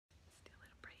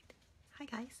Hi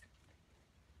guys,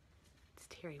 it's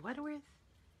Terry Wetterworth. You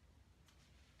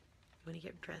want to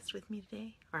get dressed with me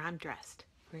today? Or I'm dressed.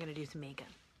 We're going to do some makeup.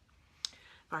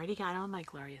 I've already got on my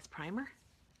glorious primer.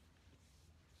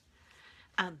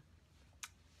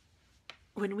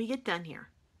 When we get done here,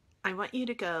 I want you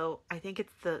to go, I think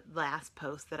it's the last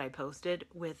post that I posted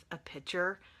with a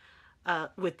picture, no,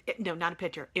 not a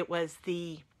picture. It was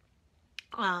the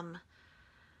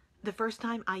first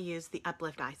time I used the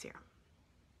Uplift Eye Serum.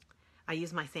 I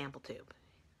used my sample tube.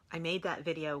 I made that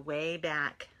video way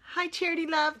back. Hi, Charity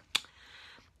Love.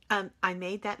 I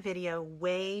made that video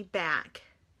way back,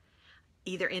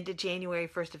 either into January,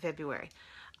 1st of February.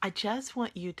 I just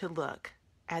want you to look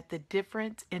at the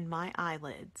difference in my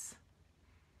eyelids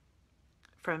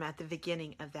from at the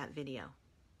beginning of that video.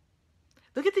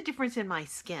 Look at the difference in my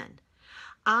skin.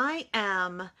 I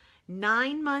am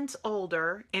 9 months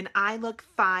older and I look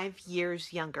 5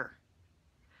 years younger.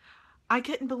 I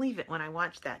couldn't believe it when I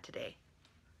watched that today.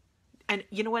 And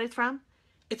you know what it's from?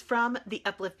 It's from the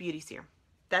Uplift Beauty Serum.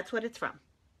 That's what it's from.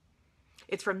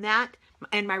 It's from that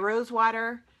and my rose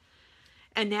water.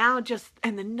 And now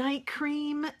and the night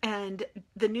cream and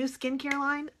the new skincare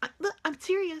line. Look, I'm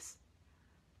serious.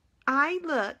 Hi,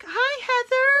 Heather.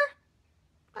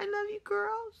 I love you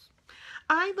girls.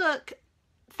 I look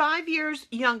 5 years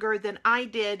younger than I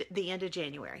did the end of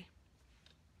January.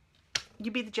 You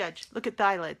be the judge. Look at the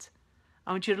eyelids.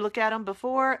 I want you to look at them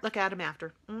before, look at them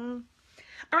after. All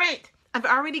right. I've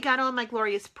already got on my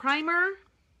glorious primer.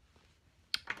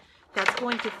 That's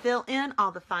going to fill in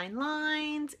all the fine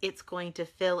lines. It's going to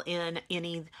fill in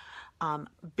any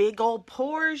big old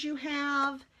pores you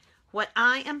have.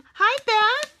 Hi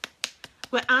Beth!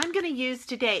 What I'm going to use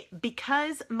today,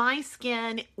 because my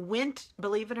skin went,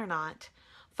 believe it or not,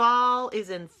 fall is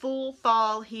in full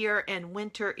fall here and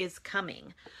winter is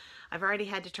coming. I've already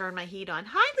had to turn my heat on.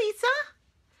 Hi Lisa!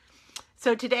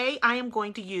 So today I am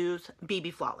going to use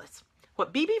BB Flawless.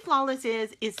 What BB Flawless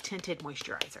is tinted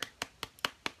moisturizer.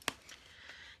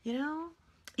 You know,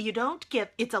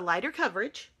 it's a lighter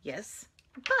coverage, yes,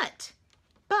 but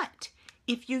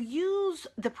if you use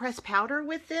the pressed powder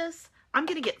with this, I'm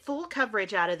going to get full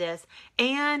coverage out of this,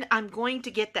 and I'm going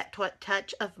to get that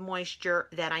touch of moisture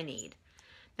that I need.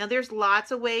 Now, there's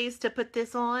lots of ways to put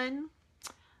this on,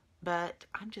 but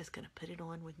I'm just going to put it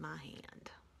on with my hand.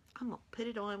 I'm going to put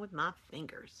it on with my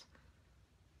fingers.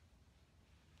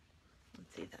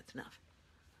 Let's see if that's enough,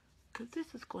 because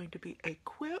this is going to be a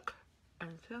quick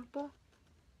and simple.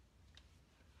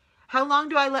 How long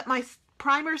do I let my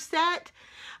primer set?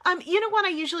 You know what I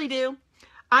usually do?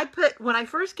 When I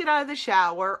first get out of the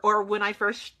shower, or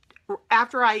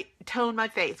after I tone my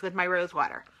face with my rose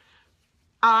water,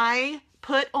 I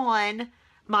put on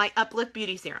my Uplift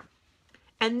Beauty Serum.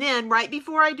 And then right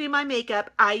before I do my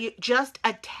makeup, I just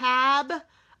a tab,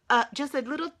 just a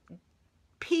little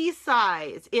pea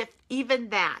size, if even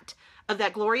that, of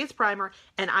that glorious primer,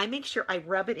 and I make sure I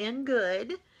rub it in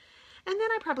good, and then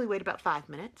I probably wait about 5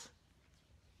 minutes.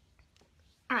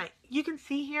 All right, you can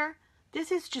see here,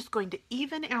 this is just going to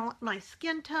even out my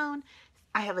skin tone.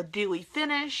 I have a dewy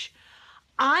finish.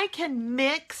 I can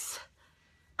mix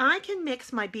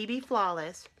my BB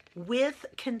Flawless with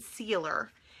concealer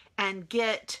and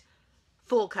get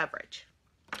full coverage,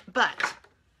 but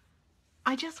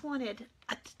I just wanted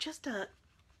just a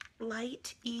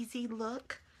light, easy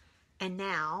look. And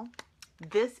now,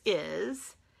 this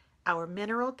is our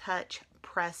Mineral Touch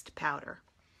Pressed Powder.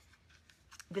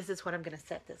 This is what I'm going to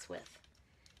set this with.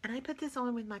 And I put this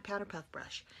on with my powder puff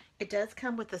brush. It does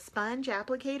come with a sponge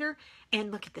applicator.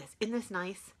 And look at this. Isn't this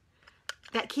nice?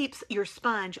 That keeps your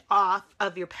sponge off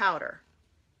of your powder,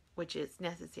 which is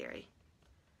necessary.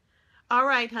 All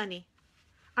right, honey.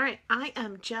 All right, I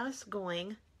am just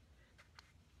going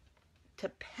to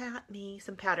pat me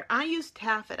some powder. I use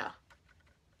taffeta.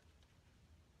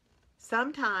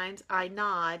 Sometimes I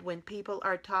nod when people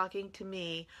are talking to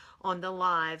me on the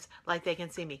lives like they can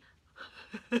see me.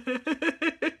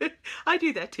 I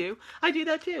do that too.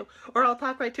 Or I'll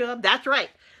talk right to them. That's right.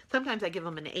 Sometimes I give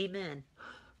them an amen.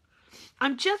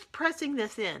 I'm just pressing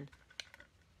this in.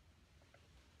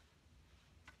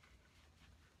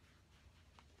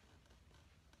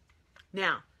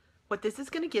 Now, what this is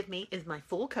going to give me is my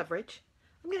full coverage.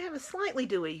 I'm going to have a slightly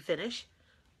dewy finish,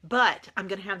 but I'm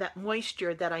going to have that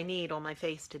moisture that I need on my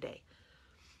face today.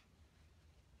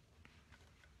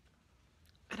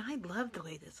 And I love the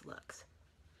way this looks.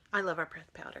 I love our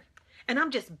pressed powder. And I'm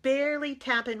just barely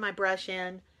tapping my brush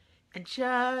in and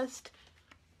just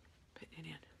putting it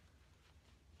in.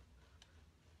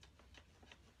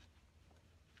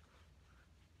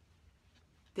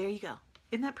 There you go.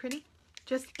 Isn't that pretty?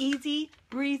 Just easy,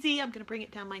 breezy. I'm going to bring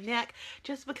it down my neck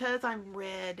just because I'm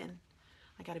red and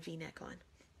I got a V-neck on.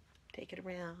 Take it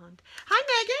around.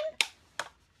 Hi,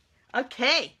 Megan.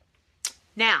 Okay.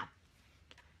 Now,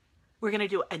 we're going to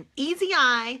do an easy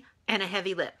eye and a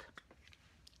heavy lip.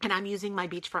 And I'm using my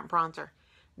Beachfront bronzer.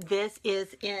 This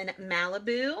is in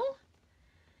Malibu.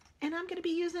 And I'm going to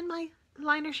be using my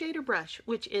liner shader brush,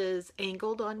 which is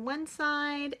angled on one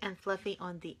side and fluffy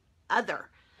on the other.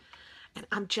 And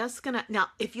I'm just going to, now,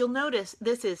 if you'll notice,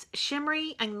 this is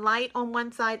shimmery and light on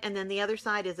one side, and then the other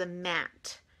side is a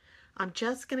matte. I'm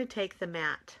just going to take the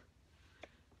matte,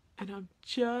 and I'm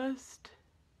just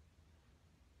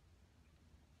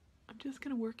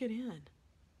going to work it in.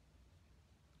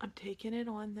 I'm taking it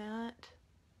on that.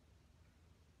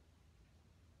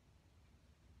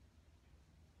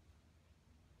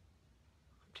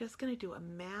 I'm just going to do a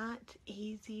matte,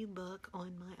 easy look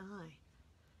on my eye.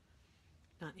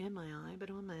 Not in my eye, but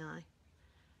on my eye.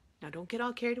 Now don't get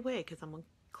all carried away because I'm going to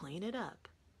clean it up.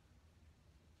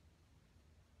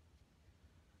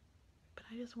 But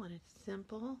I just want a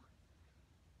simple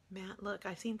matte look.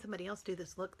 I've seen somebody else do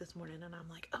this look this morning and I'm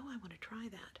like, oh, I want to try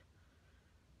that.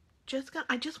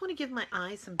 I just want to give my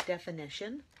eyes some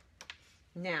definition.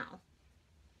 Now,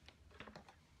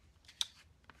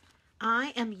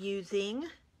 I am using,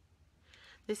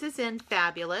 this is in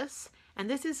Fabulous, and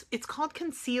it's called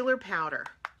concealer powder.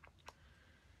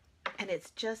 And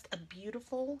it's just a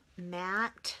beautiful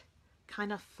matte,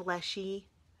 kind of fleshy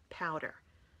powder.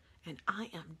 And I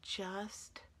am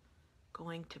just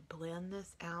going to blend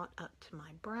this out up to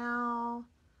my brow.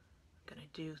 I'm going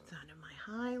to do kind of my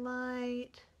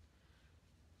highlight.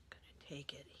 I'm going to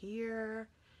take it here.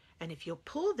 And if you'll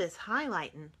pull this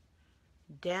highlighting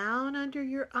down under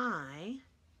your eye,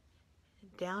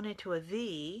 down into a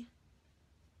V,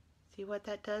 see what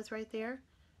that does right there?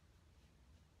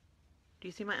 Do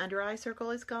you see my under eye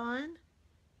circle is gone?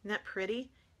 Isn't that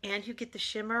pretty? And you get the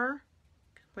shimmer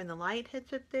when the light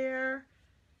hits it there.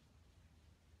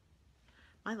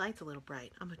 My light's a little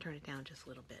bright. I'm going to turn it down just a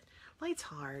little bit. Light's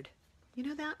hard. You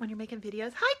know that when you're making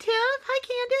videos? Hi, Tiff. Hi,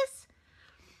 Candace.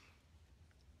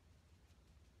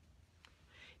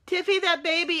 Tiffy, that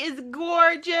baby is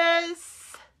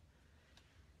gorgeous.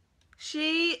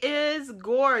 She is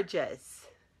gorgeous.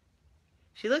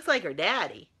 She looks like her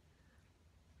daddy.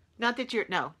 Not that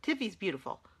no, Tiffy's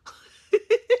beautiful.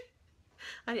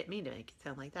 I didn't mean to make it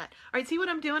sound like that. All right, see what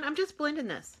I'm doing? I'm just blending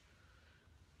this.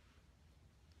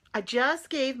 I just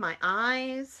gave my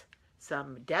eyes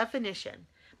some definition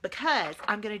because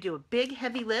I'm going to do a big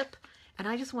heavy lip and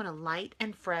I just want a light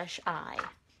and fresh eye.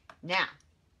 Now,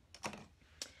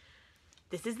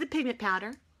 this is the pigment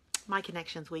powder. My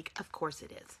Connections Week, of course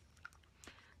it is.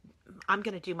 I'm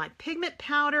going to do my pigment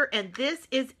powder, and this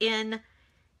is in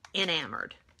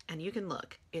Enamored. And you can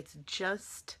look, it's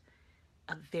just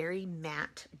a very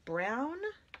matte brown.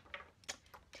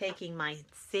 Taking my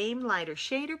same lighter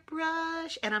shader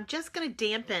brush, and I'm just going to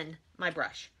dampen my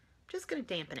brush. I'm just going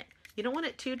to dampen it. You don't want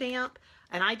it too damp,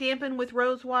 and I dampen with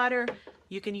rose water.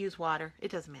 You can use water.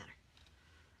 It doesn't matter.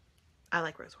 I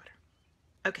like rose water.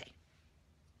 Okay.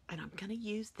 And I'm going to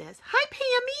use this. Hi,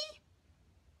 Pammy!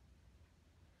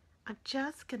 I'm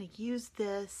just going to use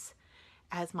this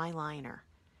as my liner.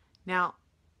 Now,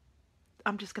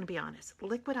 I'm just going to be honest.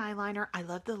 Liquid eyeliner, I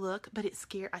love the look, but it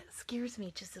scares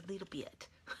me just a little bit.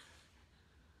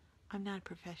 I'm not a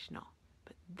professional.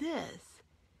 But this,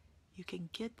 you can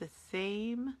get the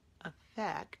same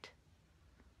effect.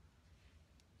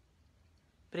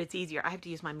 But it's easier. I have to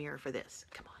use my mirror for this.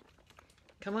 Come on.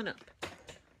 Come on up.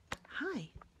 Hi.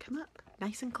 Come up.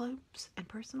 Nice and close and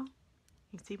personal.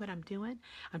 You see what I'm doing?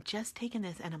 I'm just taking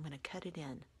this and I'm going to cut it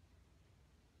in.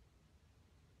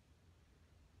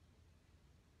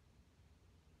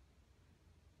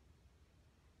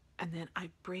 And then I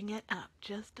bring it up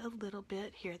just a little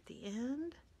bit here at the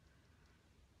end.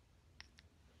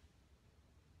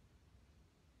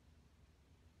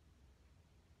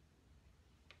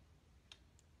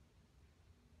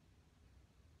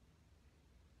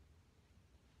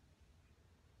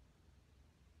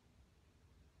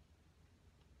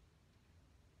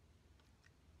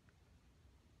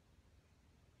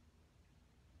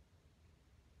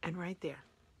 And right there.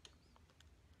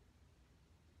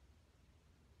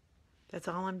 That's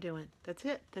all I'm doing. That's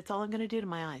it. That's all I'm going to do to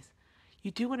my eyes.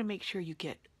 You do want to make sure you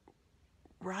get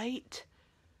right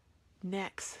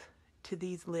next to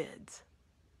these lids.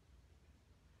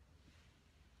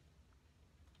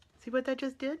 See what that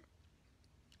just did?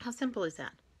 How simple is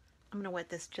that? I'm going to wet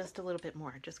this just a little bit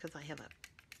more just because I have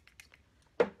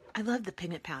I love the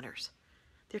pigment powders.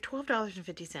 They're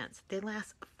 $12.50. They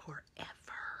last forever.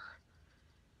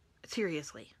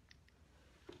 Seriously.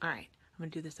 All right, I'm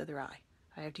going to do this other eye.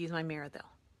 I have to use my mirror though.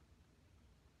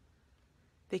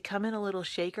 They come in a little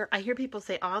shaker. I hear people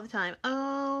say all the time,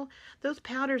 oh, those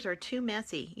powders are too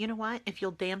messy. You know what? If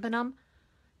you'll dampen them,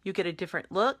 you get a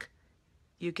different look.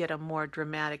 You get a more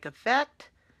dramatic effect.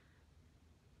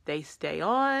 They stay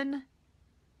on,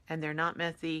 and they're not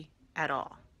messy at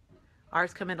all.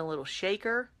 Ours come in a little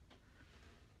shaker.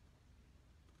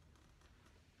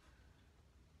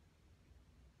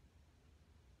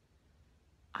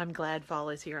 I'm glad fall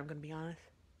is here, I'm going to be honest.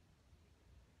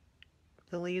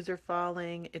 The leaves are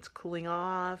falling. It's cooling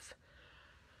off.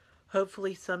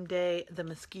 Hopefully someday the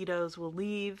mosquitoes will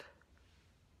leave.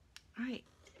 All right,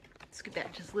 let's get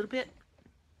back just a little bit.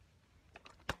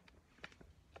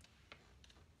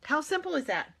 How simple is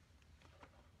that?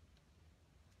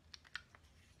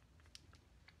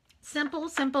 Simple,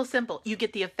 simple, simple. You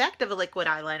get the effect of a liquid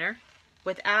eyeliner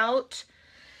without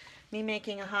me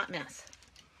making a hot mess.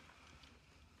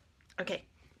 Okay,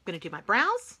 I'm going to do my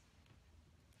brows.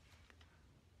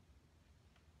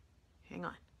 Hang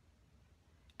on.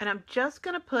 And I'm just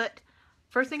going to put,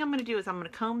 first thing I'm going to do is I'm going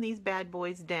to comb these bad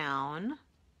boys down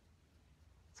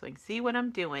so I can see what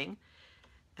I'm doing.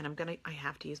 And I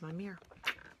have to use my mirror.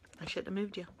 I shouldn't have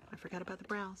moved you. I forgot about the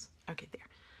brows. Okay, there.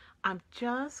 I'm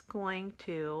just going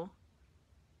to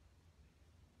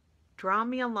draw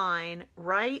me a line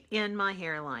right in my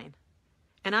hairline.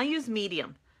 And I use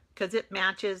medium because it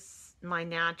matches my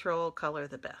natural color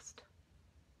the best.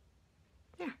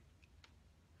 There.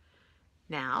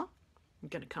 Now, I'm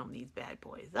going to comb these bad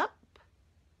boys up.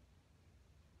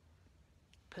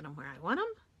 Put them where I want them.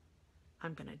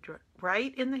 I'm going to draw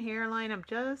right in the hairline. I'm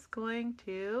just going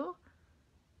to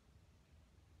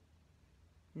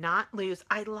not lose.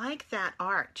 I like that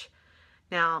arch.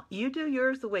 Now, you do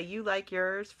yours the way you like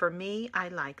yours. For me, I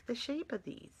like the shape of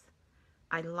these.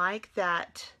 I like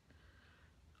that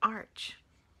arch.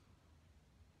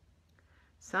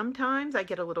 Sometimes I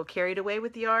get a little carried away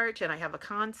with the arch and I have a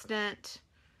constant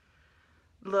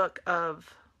look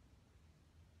of,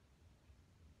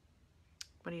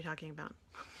 what are you talking about?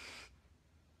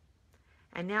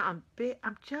 And now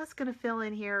I'm just going to fill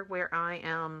in here where I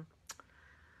am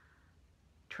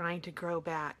trying to grow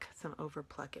back some over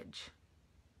pluckage.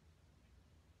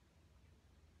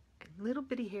 And little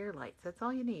bitty hair lights, that's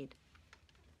all you need.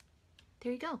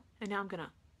 There you go. And now I'm going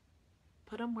to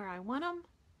put them where I want them.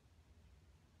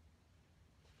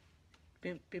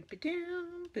 Boom, boom,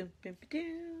 ba-doom, boom, boom,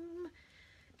 ba-doom,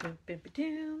 boom, boom,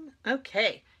 ba-doom.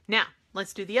 Okay, now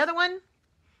let's do the other one.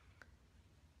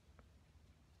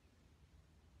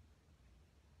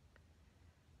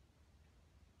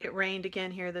 It rained again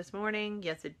here this morning.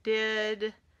 Yes, it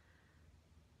did.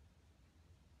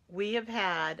 We have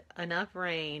had enough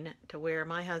rain to where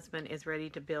my husband is ready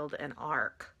to build an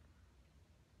ark.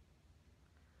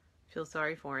 Feel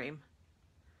sorry for him.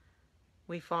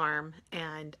 We farm,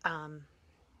 and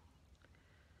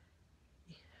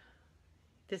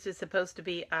this is supposed to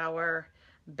be our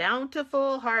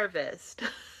bountiful harvest.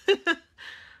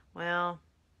 Well,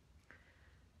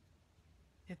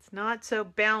 it's not so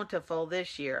bountiful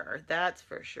this year, that's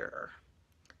for sure.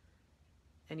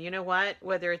 And you know what?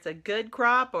 Whether it's a good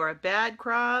crop or a bad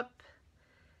crop,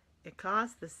 it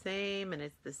costs the same and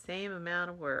it's the same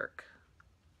amount of work.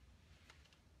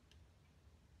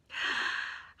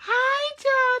 Hi,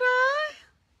 Jada.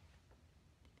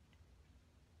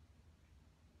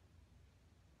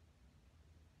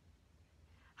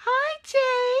 Hi,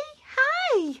 Jay.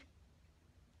 Hi.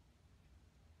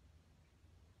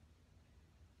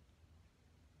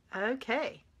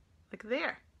 Okay. Look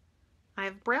there. I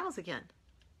have brows again.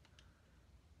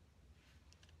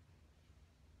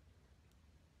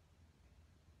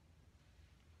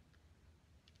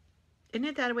 Isn't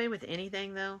it that way with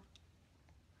anything, though?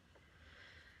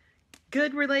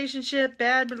 Good relationship,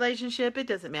 bad relationship, it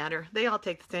doesn't matter. They all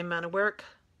take the same amount of work.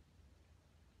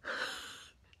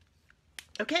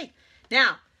 Okay,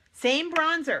 now, same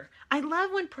bronzer. I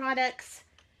love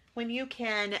when you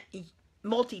can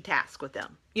multitask with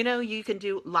them. You know, you can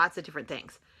do lots of different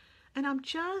things. And I'm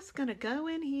just going to go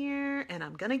in here and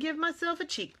I'm going to give myself a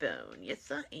cheekbone.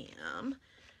 Yes, I am.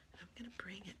 I'm going to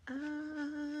bring it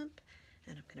up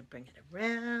and I'm going to bring it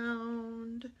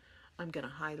around. I'm going to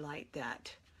highlight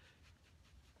that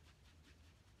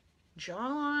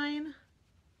jawline.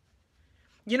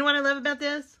 You know what I love about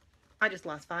this? I just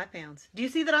lost 5 pounds. Do you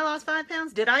see that I lost 5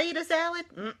 pounds? Did I eat a salad?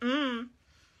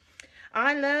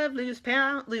 I love lose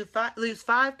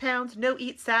 5 pounds, no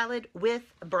eat salad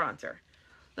with bronzer.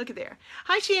 Look at there.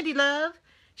 Hi, Shandy Love.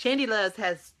 Shandy Love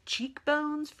has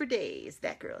cheekbones for days.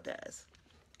 That girl does.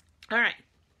 All right.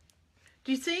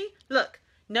 Do you see? Look,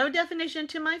 no definition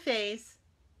to my face.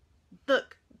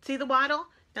 Look, See the waddle?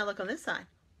 Now look on this side.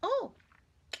 Oh.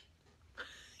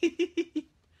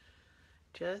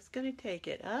 Just gonna take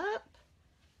it up.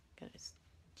 Gonna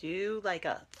do like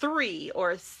a 3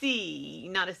 or a C,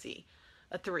 not a C,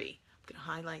 a 3. I'm gonna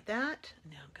highlight that.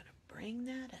 Now I'm gonna bring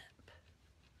that up.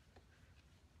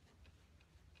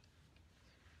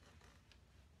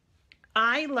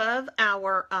 I love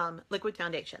our liquid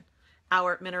foundation,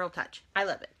 our Mineral Touch. I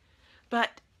love it.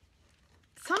 But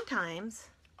sometimes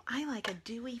I like a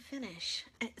dewy finish.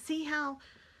 See how,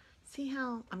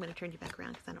 I'm going to turn you back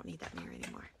around because I don't need that mirror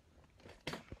anymore.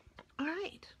 All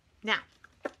right. Now,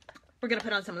 we're going to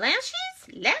put on some lashes.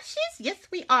 Lashes? Yes,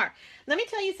 we are. Let me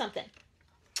tell you something.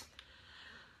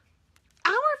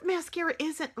 Our mascara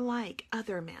isn't like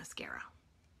other mascara.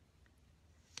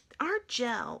 Our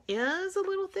gel is a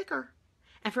little thicker.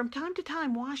 And from time to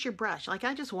time, wash your brush. Like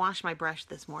I just washed my brush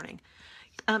this morning.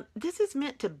 This is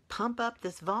meant to pump up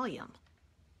this volume.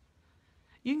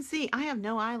 You can see I have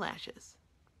no eyelashes.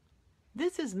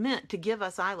 This is meant to give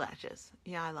us eyelashes.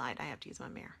 Yeah, I lied. I have to use my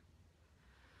mirror.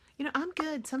 You know, I'm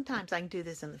good. Sometimes I can do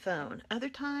this in the phone. Other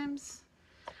times,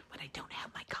 when I don't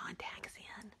have my contacts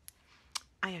in,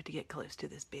 I have to get close to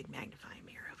this big magnifying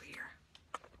mirror over here.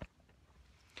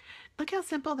 Look how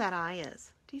simple that eye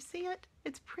is. Do you see it?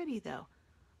 It's pretty though.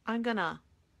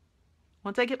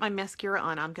 Once I get my mascara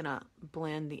on, I'm gonna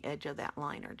blend the edge of that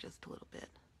liner just a little bit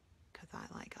because I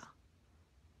like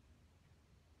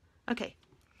Okay,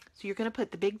 so you're gonna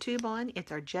put the big tube on.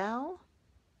 It's our gel.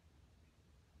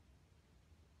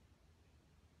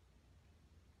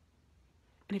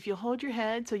 And if you'll hold your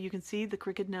head so you can see the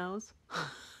crooked nose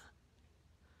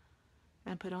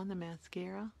and put on the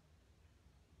mascara.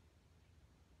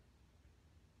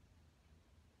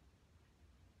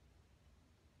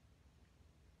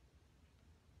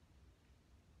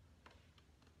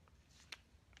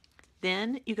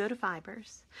 Then you go to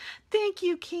fibers. Thank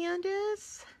you,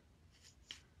 Candace.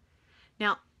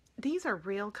 Now, these are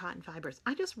real cotton fibers.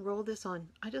 I just roll this on,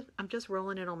 I'm just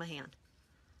rolling it on my hand.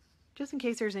 Just in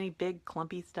case there's any big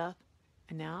clumpy stuff.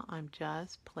 And now I'm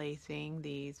just placing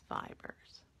these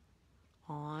fibers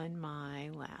on my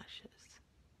lashes.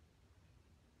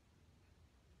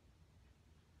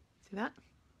 See that?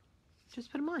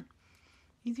 Just put them on.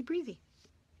 Easy breezy.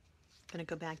 Gonna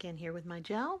go back in here with my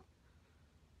gel.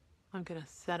 I'm gonna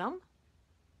set them.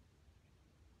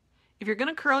 If you're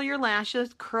gonna curl your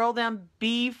lashes, curl them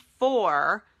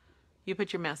before you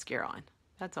put your mascara on.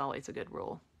 That's always a good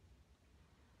rule.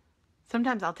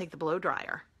 Sometimes I'll take the blow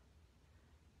dryer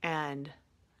and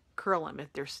curl them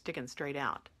if they're sticking straight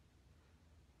out.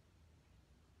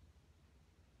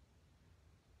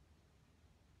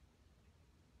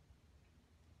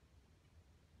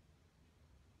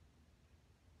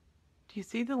 Do you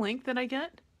see the length that I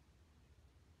get?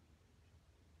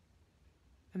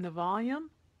 And the volume?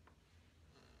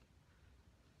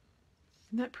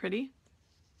 Isn't that pretty?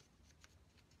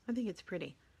 I think it's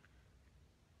pretty.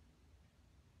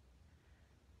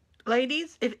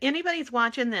 Ladies, if anybody's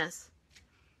watching this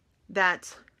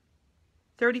that's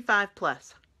 35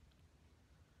 plus,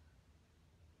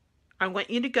 I want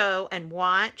you to go and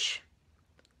watch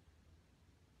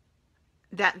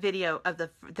that video of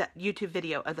that YouTube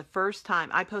video of the first time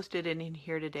I posted it in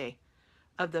here today,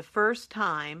 of the first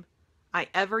time I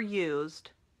ever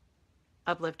used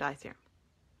Uplift Eye Serum.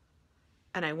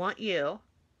 And I want you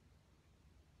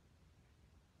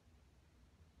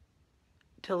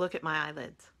to look at my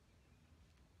eyelids.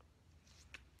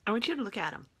 I want you to look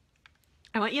at them.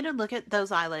 I want you to look at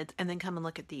those eyelids and then come and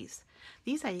look at these.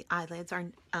 These eyelids are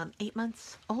 8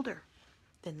 months older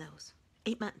than those.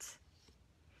 8 months.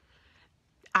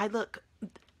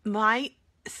 My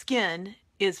skin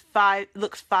is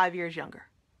looks 5 years younger.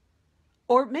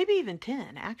 Or maybe even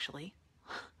 10, actually.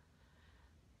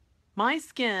 My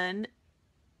skin,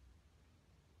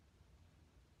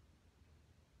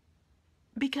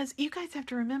 because you guys have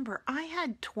to remember, I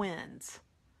had twins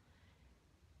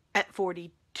at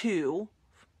 42,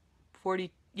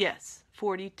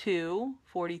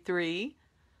 43.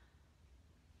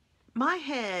 My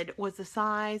head was the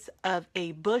size of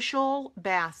a bushel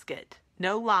basket.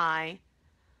 No lie.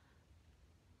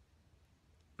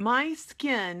 My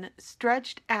skin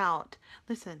stretched out.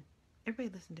 Listen,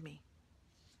 everybody listen to me.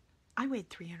 I weighed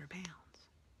 300 pounds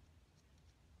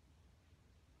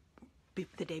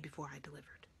the day before I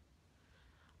delivered.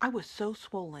 I was so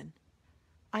swollen.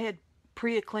 I had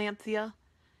preeclampsia.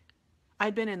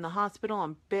 I'd been in the hospital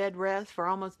on bed rest for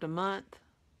almost a month.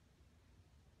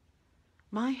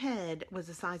 My head was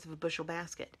the size of a bushel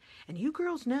basket. And you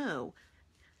girls know,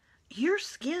 your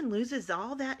skin loses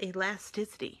all that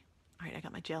elasticity. All right, I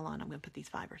got my gel on. I'm going to put these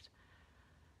fibers.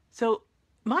 So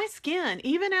my skin,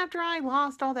 even after I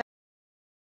lost all that,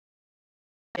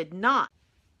 did not,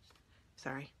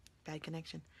 sorry, bad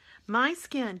connection. My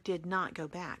skin did not go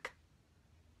back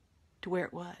to where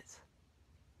it was.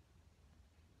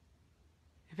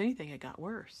 If anything, it got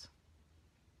worse.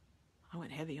 I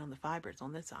went heavy on the fibers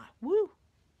on this eye. Woo!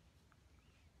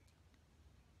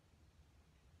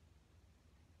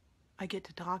 I get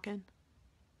to talking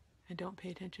and don't pay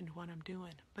attention to what I'm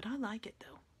doing, but I like it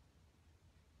though.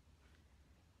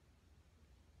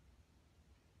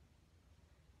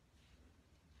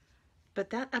 But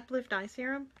that Uplift Eye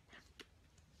Serum,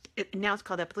 now it's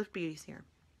called Uplift Beauty Serum.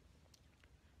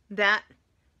 That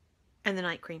and the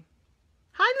night cream.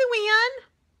 Hi, Luann!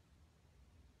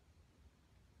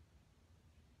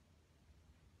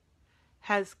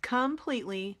 Has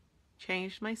completely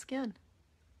changed my skin.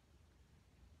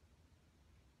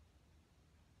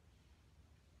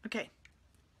 Okay.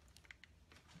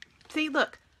 See,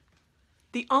 look.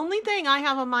 The only thing I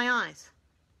have on my eyes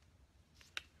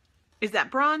is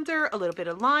that bronzer, a little bit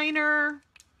of liner,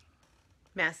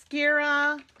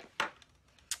 mascara.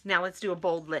 Now let's do a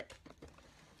bold lip.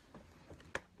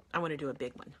 I want to do a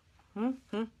big one.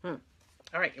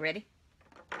 All right, you ready?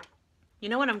 You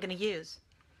know what I'm going to use?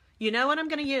 You know what I'm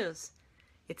going to use?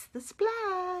 It's the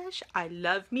Splash. I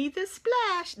love me the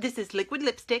Splash. This is liquid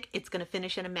lipstick. It's going to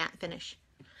finish in a matte finish.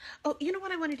 Oh, you know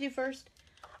what I want to do first?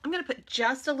 I'm going to put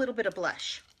just a little bit of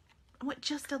blush. I want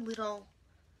just a little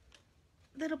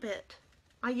bit.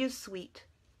 I use Sweet.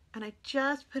 And I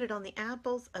just put it on the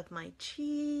apples of my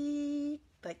cheek,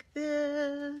 like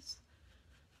this.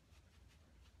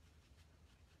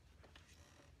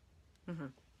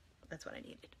 That's what I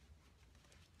needed.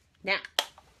 Now,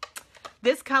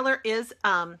 this color is,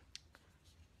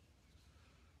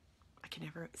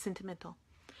 Sentimental.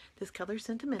 This color is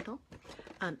Sentimental.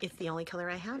 It's the only color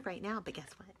I have right now, but guess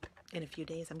what? In a few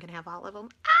days, I'm going to have all of them.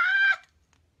 Ah!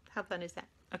 How fun is that?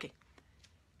 Okay.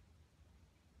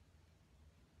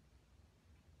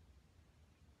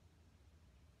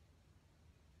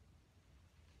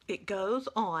 It goes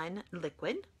on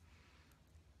liquid.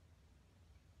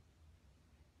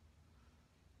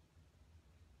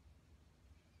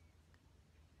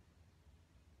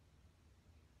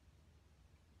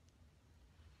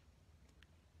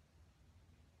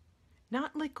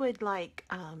 Not liquid like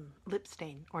lip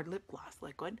stain or lip gloss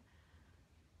liquid.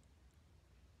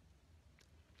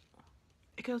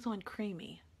 It goes on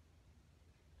creamy.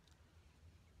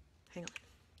 Hang on.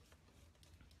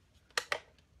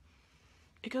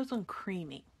 It goes on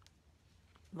creamy.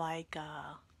 Like,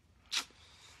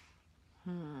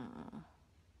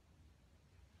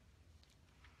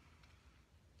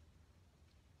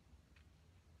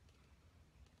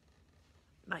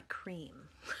 like cream.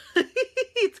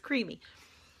 It's creamy.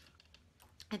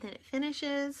 And then it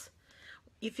finishes.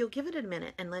 If you'll give it a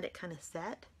minute and let it kind of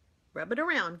set, rub it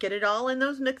around, get it all in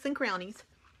those nooks and crannies.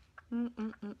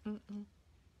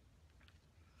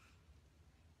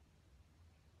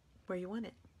 Where you want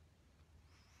it.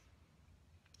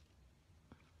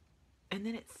 And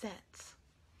then it sets.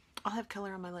 I'll have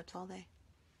color on my lips all day.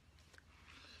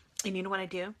 And you know what I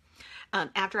do?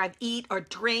 After I've eat or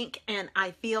drink and I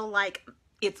feel like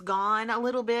it's gone a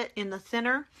little bit in the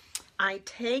center, I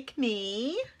take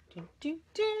me,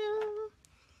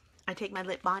 I take my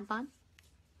lip bonbon,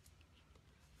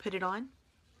 put it on,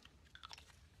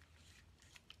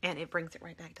 and it brings it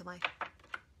right back to life.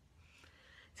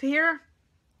 So here,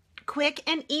 quick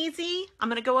and easy. I'm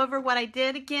going to go over what I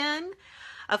did again.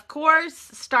 Of course,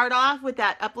 start off with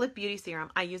that Uplift Beauty Serum.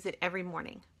 I use it every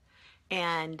morning.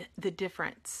 And the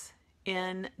difference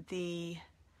in the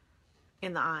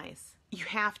eyes. You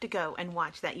have to go and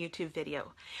watch that YouTube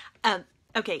video.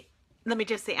 Okay, let me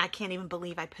just say, I can't even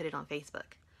believe I put it on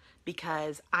Facebook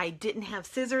because I didn't have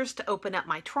scissors to open up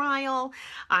my trial.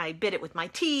 I bit it with my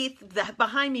teeth.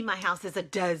 Behind me, my house is a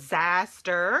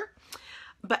disaster.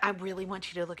 But I really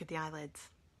want you to look at the eyelids.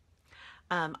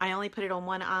 I only put it on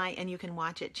one eye and you can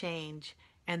watch it change.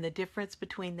 And the difference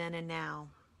between then and now,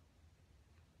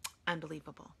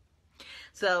 unbelievable.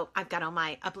 So I've got on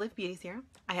my Uplift Beauty Serum.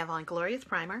 I have on Glorious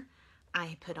Primer.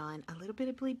 I put on a little bit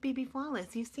of BB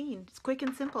Flawless. You've seen, it's quick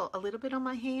and simple. A little bit on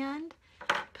my hand,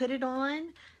 put it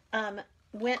on,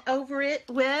 went over it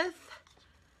with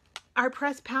our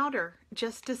pressed powder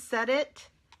just to set it.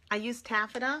 I use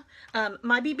taffeta.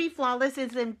 My BB Flawless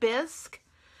is in Bisque.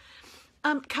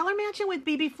 Color matching with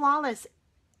BB Flawless,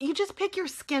 you just pick your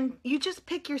skin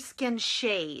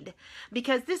shade,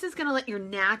 because this is going to let your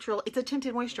natural, it's a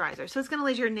tinted moisturizer, so it's going to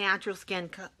let your natural skin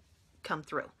come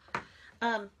through.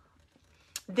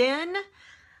 Then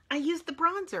I use the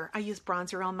bronzer. I use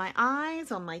bronzer on my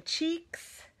eyes, on my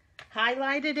cheeks.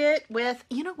 highlighted it with,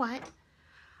 you know what?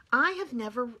 I have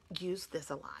never used this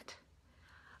a lot,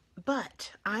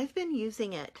 but I've been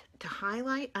using it to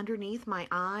highlight underneath my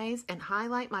eyes and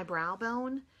highlight my brow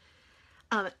bone.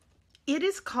 It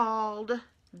is called,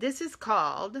 this is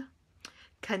called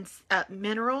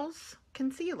Minerals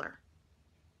Concealer.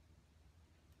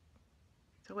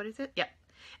 So what is it? Yep.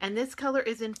 And this color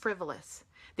is in Frivolous.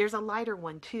 There's a lighter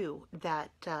one too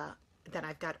that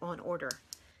I've got on order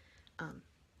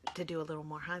to do a little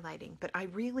more highlighting. But I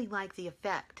really like the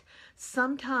effect.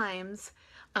 Sometimes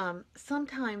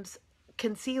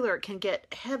concealer can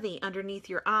get heavy underneath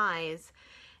your eyes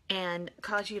and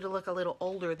cause you to look a little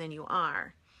older than you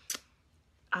are.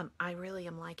 I really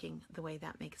am liking the way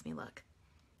that makes me look.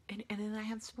 And then I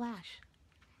have Splash.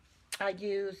 I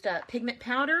used pigment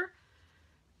powder,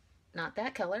 not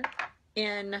that color,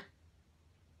 in,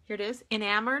 here it is,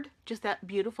 Enamored, just that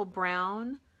beautiful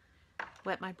brown.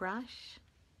 Wet my brush,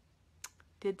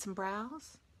 did some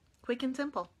brows, quick and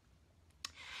simple.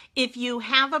 If you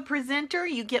have a presenter,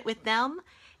 you get with them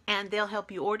and they'll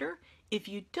help you order. If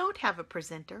you don't have a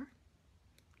presenter,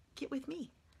 get with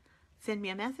me. Send me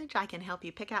a message. I can help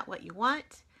you pick out what you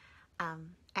want,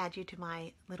 add you to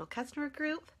my little customer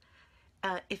group.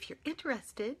 If you're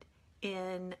interested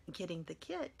in getting the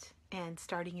kit and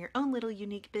starting your own little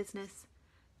unique business,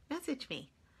 message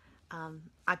me.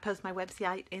 I post my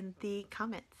website in the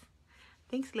comments.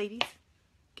 Thanks, ladies.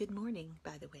 Good morning,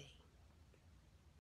 by the way.